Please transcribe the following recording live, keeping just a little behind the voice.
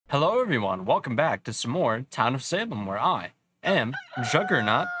Hello everyone, welcome back to some more Town of Salem, where I am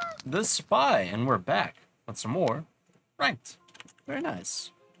Juggernaut the Spy, and we're back with some more ranked. Very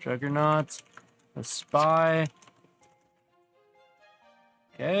nice. Juggernaut the Spy.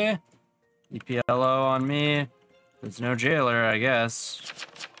 Okay. EPLO on me. There's no jailer, I guess.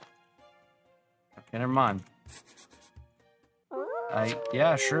 Okay, never mind.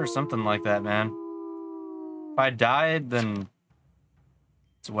 Yeah, sure, something like that, man. If I died, then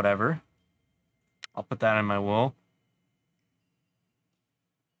it's whatever. I'll put that in my will.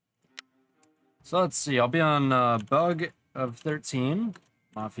 So let's see. I'll be on Bug of 13.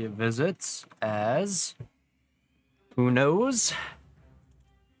 Mafia visits as... Who knows?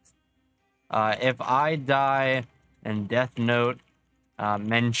 If I die and Death Note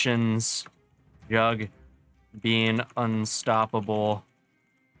mentions Jug being unstoppable,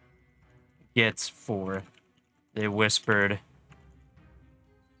 gets 4. They whispered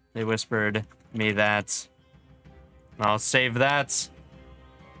me that. I'll save that.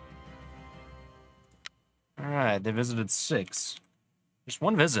 Alright, they visited 6. Just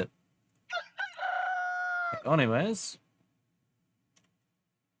one visit. Anyways.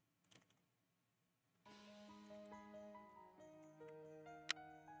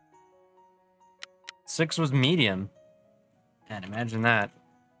 Six was medium. Can't imagine that.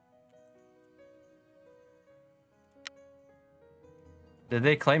 Did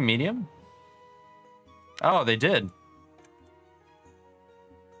they claim medium? Oh, they did.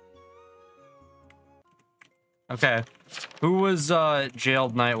 Okay. Who was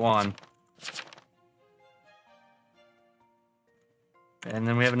jailed night 1? And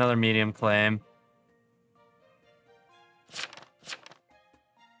then we have another medium claim.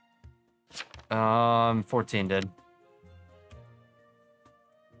 Um, 14 did.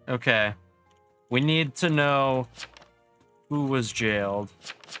 Okay. We need to know who was jailed.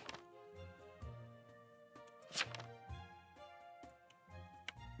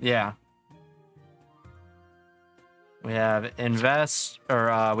 Yeah. We have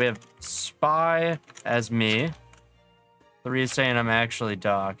we have Spy as me. 3 is saying I'm actually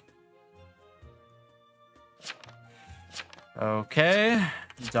Doc. Okay.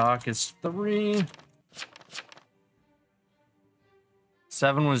 Doc is 3.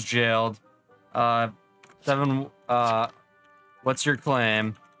 7 was jailed. 7, what's your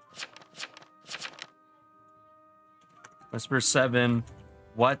claim? Whisper 7,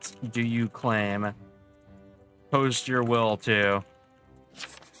 what do you claim? Post your will to.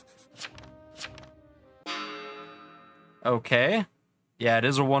 Okay. Yeah, it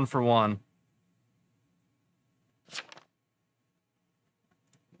is a 1-for-1.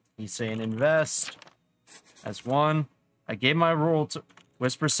 He's saying invest as 1. I gave my rule to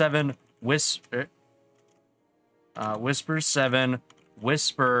Whisper 7. Whisper 7.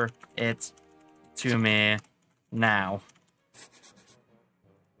 Whisper it to me now.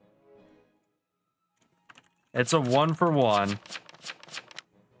 It's a 1-for-1.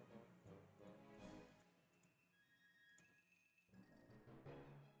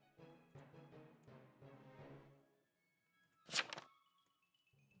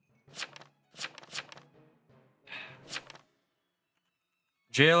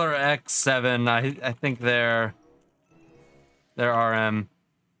 Jailer X7, I think they're RM.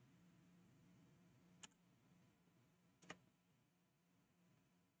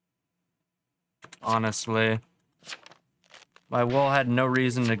 Honestly. My will had no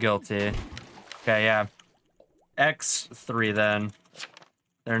reason to guilty. Okay, yeah. X3 then.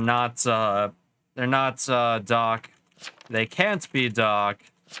 They're not Doc. They can't be Doc.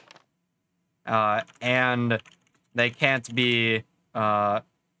 And they can't be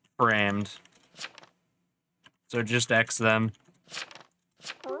framed. So just X them.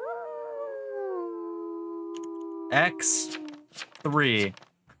 X3.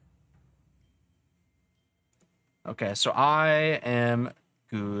 Okay, so I am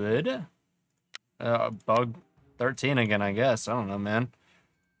good. Bug 13 again, I guess. I don't know, man.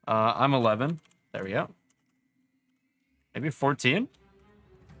 I'm 11. There we go. Maybe 14?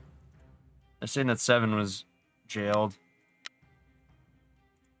 They're saying that 7 was jailed.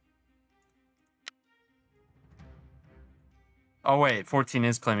 Oh, wait. 14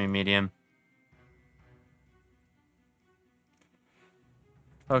 is claiming medium.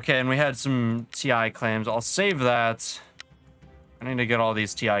 Okay, and we had some TI claims. I'll save that. I need to get all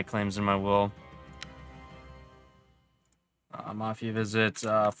these TI claims in my will. Mafia visit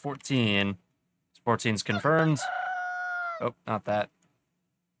 14. 14's confirmed. Oh, not that.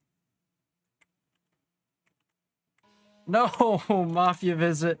 No, Mafia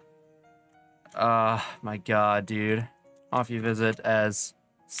visit. My god, dude. Mafia visit as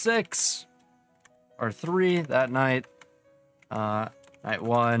 6 or 3 that night. Night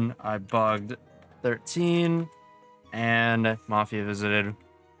 1, I bugged 13, and Mafia visited.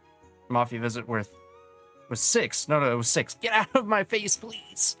 Mafia visit was 6. No, it was 6. Get out of my face,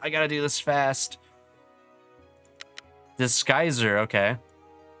 please. I gotta do this fast. Disguiser, okay.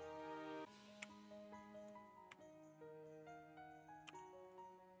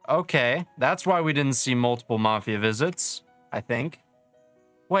 Okay, that's why we didn't see multiple Mafia visits, I think.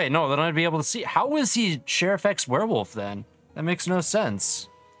 Wait, no, then I'd be able to see. How is he Sheriff X Werewolf then? That makes no sense.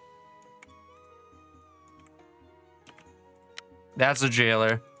 That's a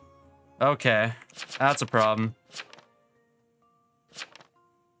jailer. Okay, that's a problem.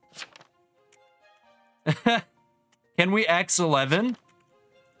 Can we X11?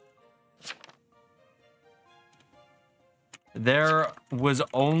 There was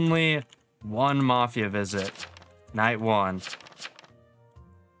only one Mafia visit. Night 1.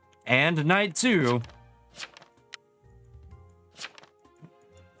 And night 2.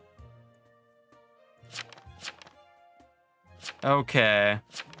 Okay.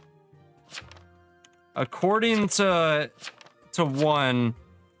 According to 1,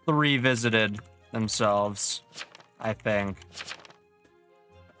 3 visited themselves, I think.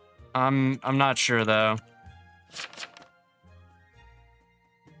 I'm not sure though.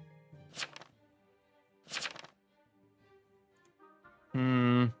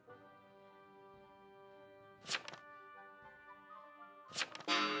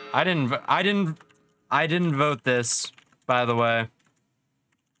 I didn't vote this, by the way.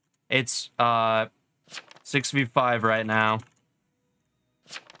 It's 6v5 right now.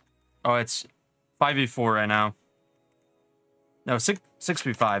 Oh, it's 5v4 right now. No,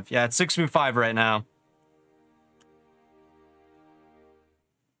 6v5. Yeah, it's 6v5 right now.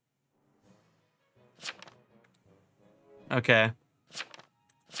 Okay.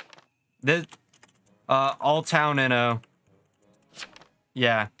 This all town inno.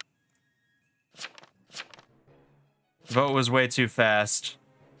 Yeah. Vote was way too fast.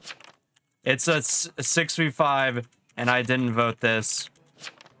 It's a 6v5 and I didn't vote this.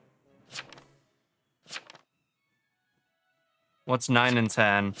 What's 9 and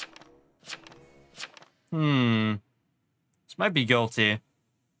 10? This might be guilty.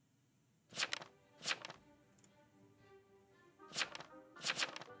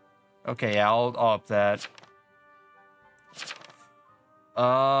 Okay, yeah, I'll up that.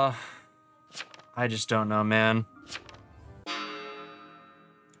 I just don't know, man.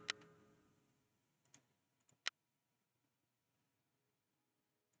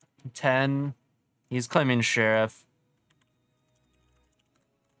 $10. He's claiming sheriff.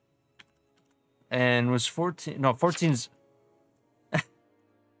 And was 14. No, 14's.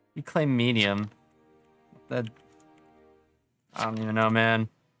 He claimed medium. That. I don't even know, man.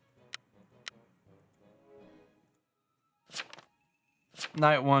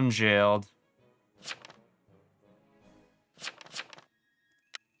 Night 1 jailed.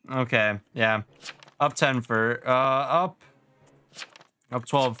 Okay, yeah. Up 10 for, up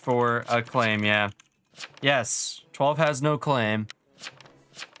 12 for a claim, yeah. Yes, 12 has no claim.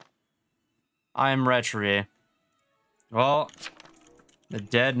 I'm retry. Well, the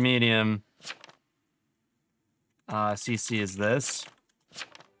dead medium, CC is this.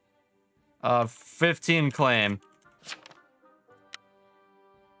 15 claim.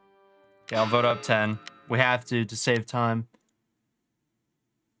 Okay, I'll vote up 10. We have to save time.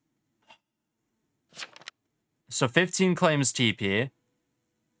 So 15 claims TP.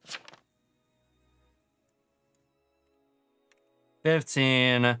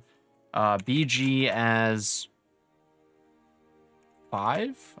 15. BG as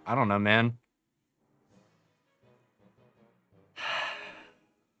 5? I don't know, man.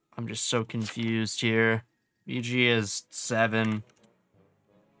 I'm just so confused here. BG is 7.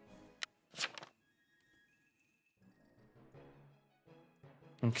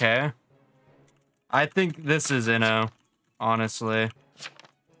 Okay. I think this is Inno, honestly.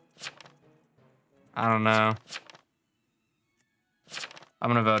 I don't know. I'm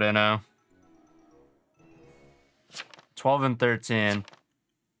gonna vote Inno. 12 and 13.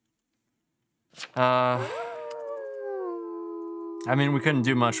 I mean, we couldn't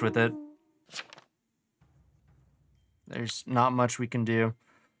do much with it. There's not much we can do.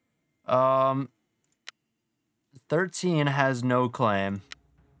 13 has no claim.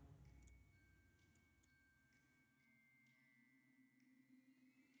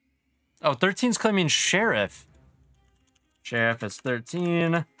 Oh, 13's claiming sheriff. Sheriff is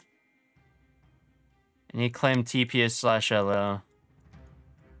 13. And he claimed TPS/LO.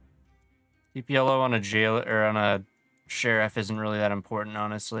 TPLO on a jail or on a sheriff isn't really that important,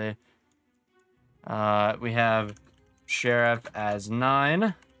 honestly. We have sheriff as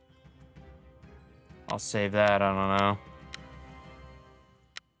 9. I'll save that, I don't know.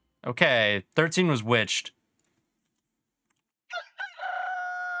 Okay, 13 was witched.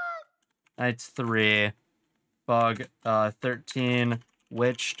 That's 3. Bug, 13,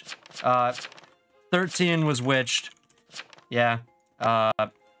 witched. 13 was witched. Yeah.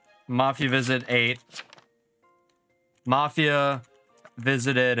 Mafia visit 8. Mafia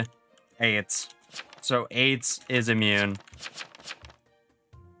visited 8. So 8 is immune.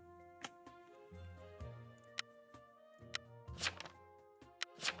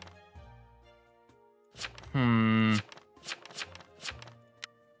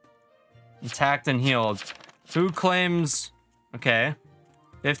 Attacked and healed. Who claims... Okay.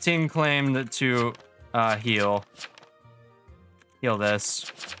 15 claimed to heal. Heal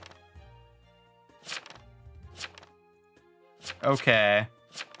this. Okay.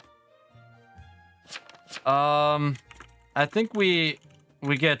 I think we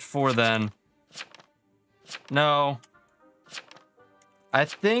get 4 then. No. I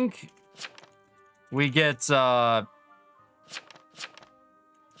think we get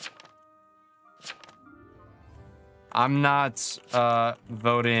I'm not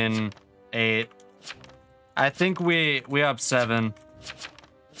voting 8. I think we up 7.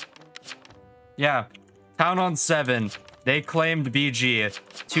 Yeah. Town on 7. They claimed BG.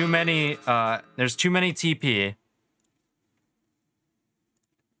 Too many there's too many TP.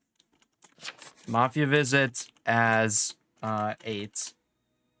 Mafia visit as 8.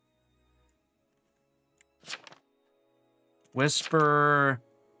 Whisper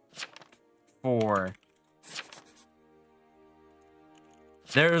 4.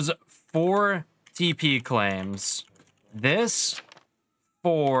 There's 4 TP claims. This,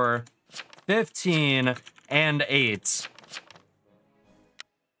 4, 15, and 8.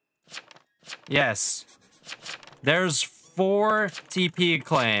 Yes. There's 4 TP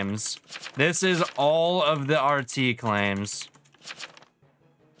claims. This is all of the RT claims.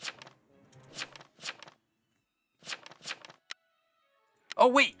 Oh,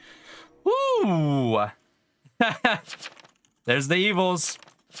 wait. Woo! There's the evils.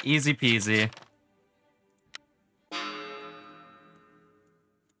 Easy peasy.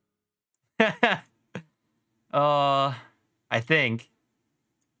 I think.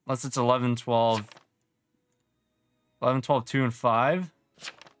 Unless it's 11, 12. 11, 12, 2, and 5.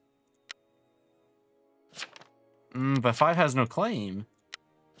 But 5 has no claim.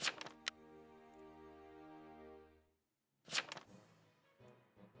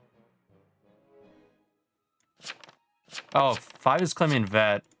 Oh, 5 is claiming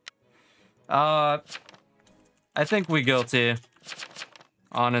vet. I think we guilty.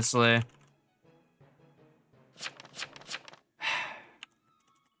 Honestly.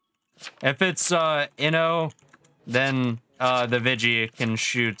 If it's Inno, then the Vigi can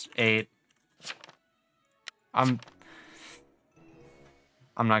shoot 8. I'm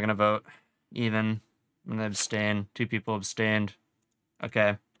not gonna vote. Even. I'm gonna abstain. 2 people abstained.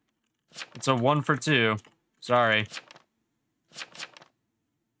 Okay. It's a 1 for 2. Sorry.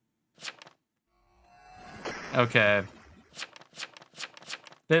 Okay.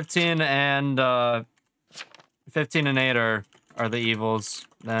 15 and 8 are the evils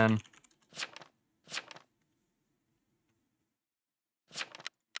then.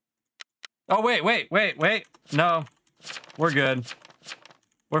 Oh wait. No. We're good.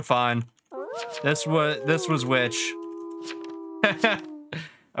 We're fine. This was witch.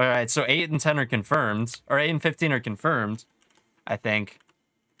 All right, so 8 and 10 are confirmed, or 8 and 15 are confirmed, I think.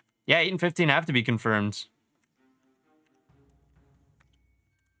 Yeah, 8 and 15 have to be confirmed.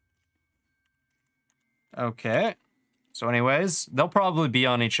 Okay. So anyways, they'll probably be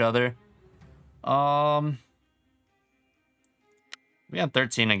on each other. We had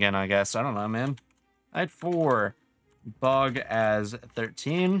 13 again, I guess. I don't know, man. I had 4. Bug as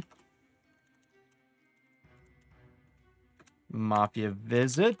 13. Mafia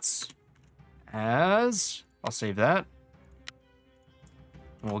visits as... I'll save that.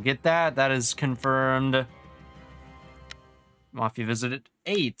 We'll get that. That is confirmed. Mafia visited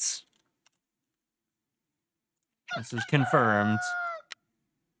 8. This is confirmed.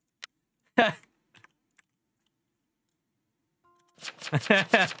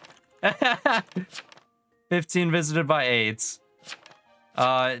 15 visited by 8.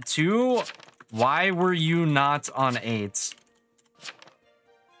 2, why were you not on 8?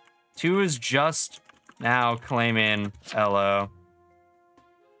 2 is just now claiming LO.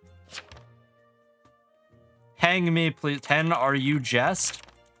 Hang me, please. 10, are you jest?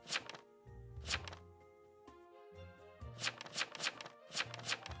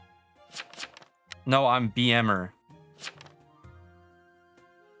 No, I'm BMer.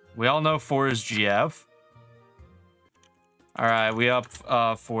 We all know 4 is GF. All right, we up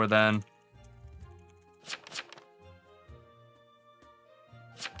 4 then.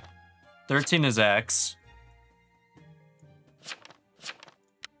 $13 is X.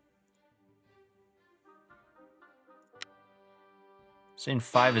 Saying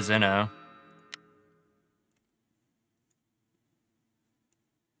 5 is Inno.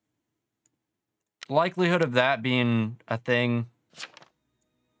 Likelihood of that being a thing,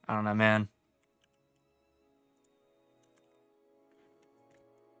 I don't know, man.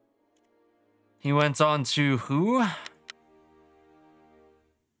 He went on to who?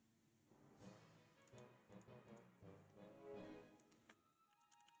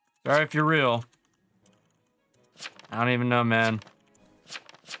 Sorry if you're real. I don't even know, man.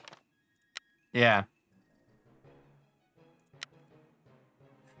 Yeah.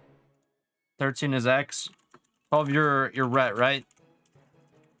 13 is X. 12, you're Rhett, right?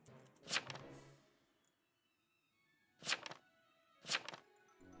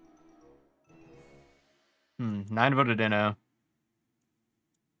 Hmm, 9 voted Inno.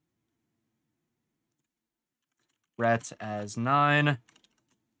 Rhett as 9.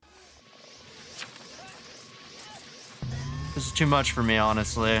 This is too much for me,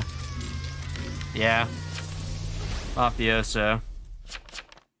 honestly. Yeah. Mafioso.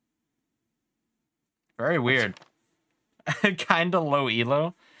 Very weird. Kinda low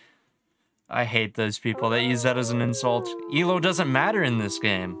elo. I hate those people that use that as an insult. Elo doesn't matter in this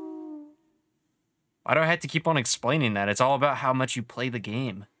game. Why do I have to keep on explaining that? It's all about how much you play the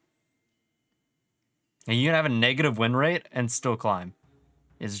game. And you can have a negative win rate and still climb.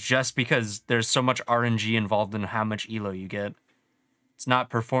 It's just because there's so much RNG involved in how much elo you get. It's not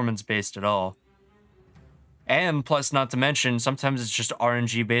performance-based at all. And plus, not to mention, sometimes it's just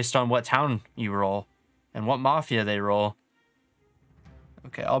RNG based on what town you roll and what mafia they roll.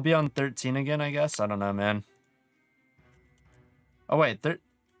 Okay, I'll be on 13 again, I guess. I don't know, man. Oh, wait. I'll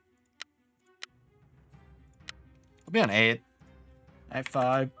be on 8. At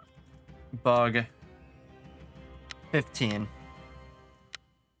 5. Bug. 15.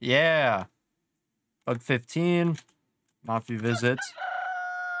 Yeah. Bug 15. Mafia visit.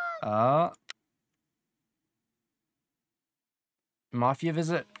 Mafia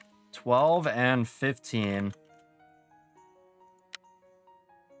visit 12 and 15.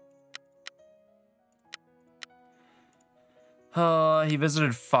 He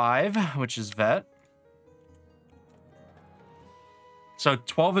visited 5, which is vet. So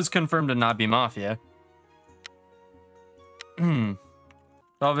 12 is confirmed to not be Mafia. 12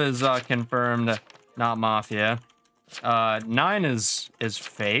 is confirmed not Mafia. 9 is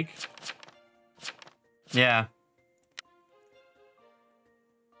fake. Yeah.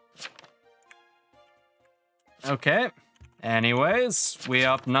 Okay. Anyways, we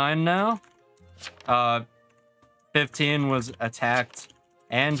up 9 now. 15 was attacked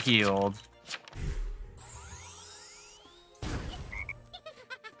and healed.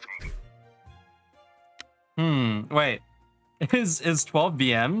 Wait. Is 12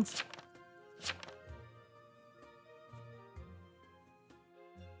 BM'd?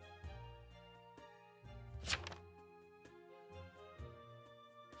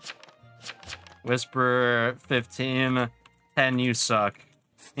 Whisper 15, 10, you suck.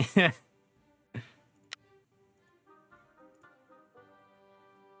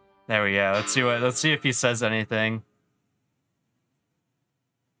 There we go. Let's see if he says anything.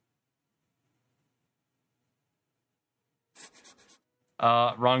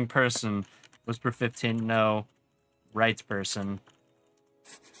 Wrong person. Whisper 15, no. Right person.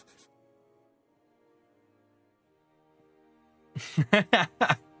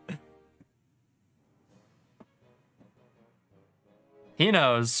 He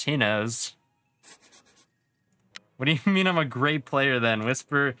knows. He knows. What do you mean I'm a great player then?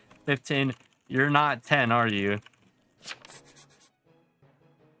 Whisper 15, you're not 10, are you?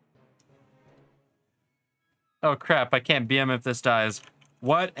 Oh crap, I can't BM if this dies.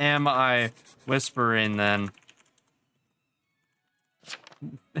 What am I whispering then?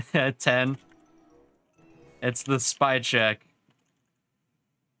 10. It's the spy check.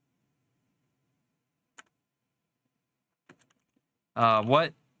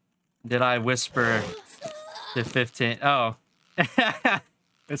 What did I whisper to 15? Oh.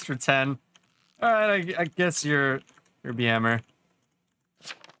 Whisper 10. Alright, I guess you're BMer.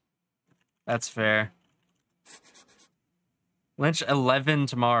 That's fair. Lynch 11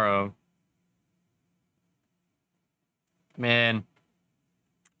 tomorrow. Man.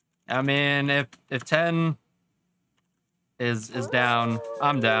 I mean, if 10 is down,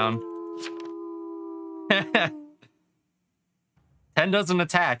 I'm down. 10 doesn't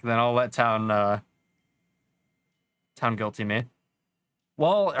attack, then I'll let town guilty me. Well,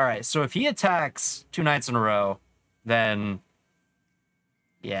 all right, so if he attacks 2 nights in a row, then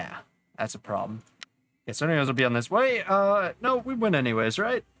yeah, that's a problem. Okay, so anyways, will be on this way. No, we win anyways,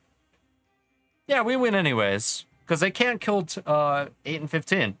 right? Yeah, we win anyways, because they can't kill 8 and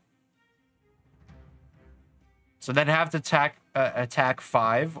 15. So they'd have to attack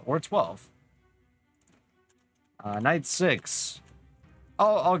 5 or 12. Night 6.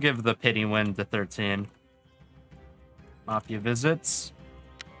 I'll give the pity win to 13. Mafia visits.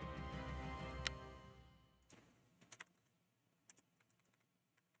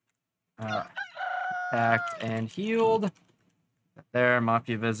 Attacked and healed. There,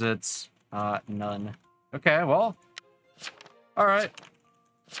 Mafia visits. None. Okay, well. Alright.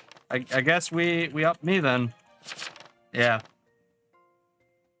 I guess we up me then. Yeah.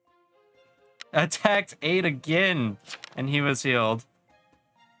 Attacked 8 again, and he was healed.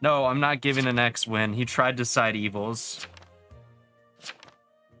 No, I'm not giving an X win. He tried to side evils.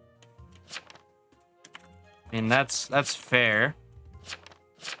 I mean, that's fair.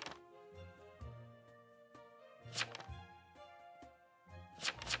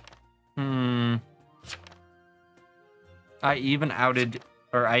 I even voted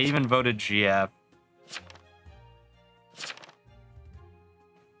GF.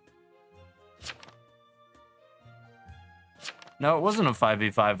 No, it wasn't a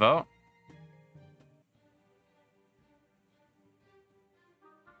 5v5 vote.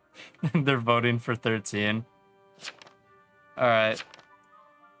 They're voting for 13. All right.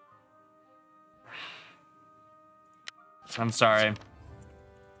 I'm sorry.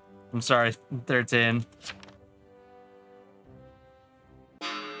 I'm sorry, 13.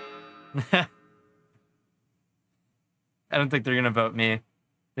 I don't think they're gonna vote me.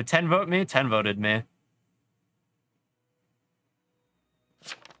 Did 10 vote me? 10 voted me.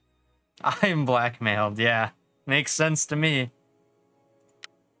 I'm blackmailed, yeah. Makes sense to me.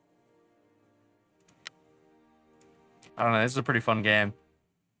 I don't know, this is a pretty fun game.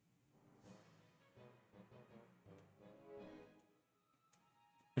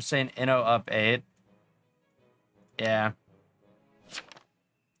 You're saying Inno up 8? Yeah.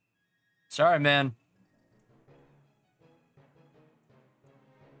 Sorry, man.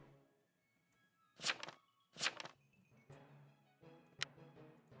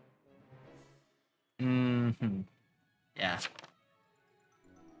 Yeah.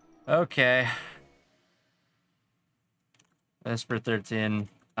 Okay. Vesper 13.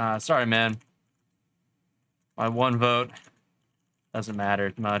 Sorry, man. My 1 vote doesn't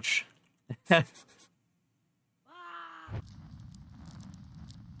matter much. I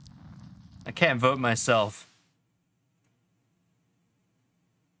can't vote myself.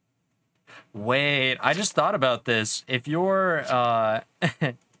 Wait, I just thought about this. If you're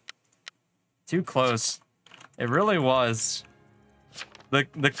too close, it really was the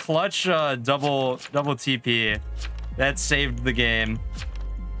clutch double TP that saved the game.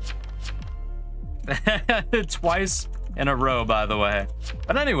 Twice in a row, by the way.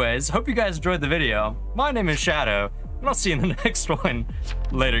 But anyways, hope you guys enjoyed the video. My name is Shadow, and I'll see you in the next one.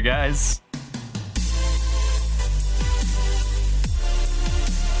 Later, guys.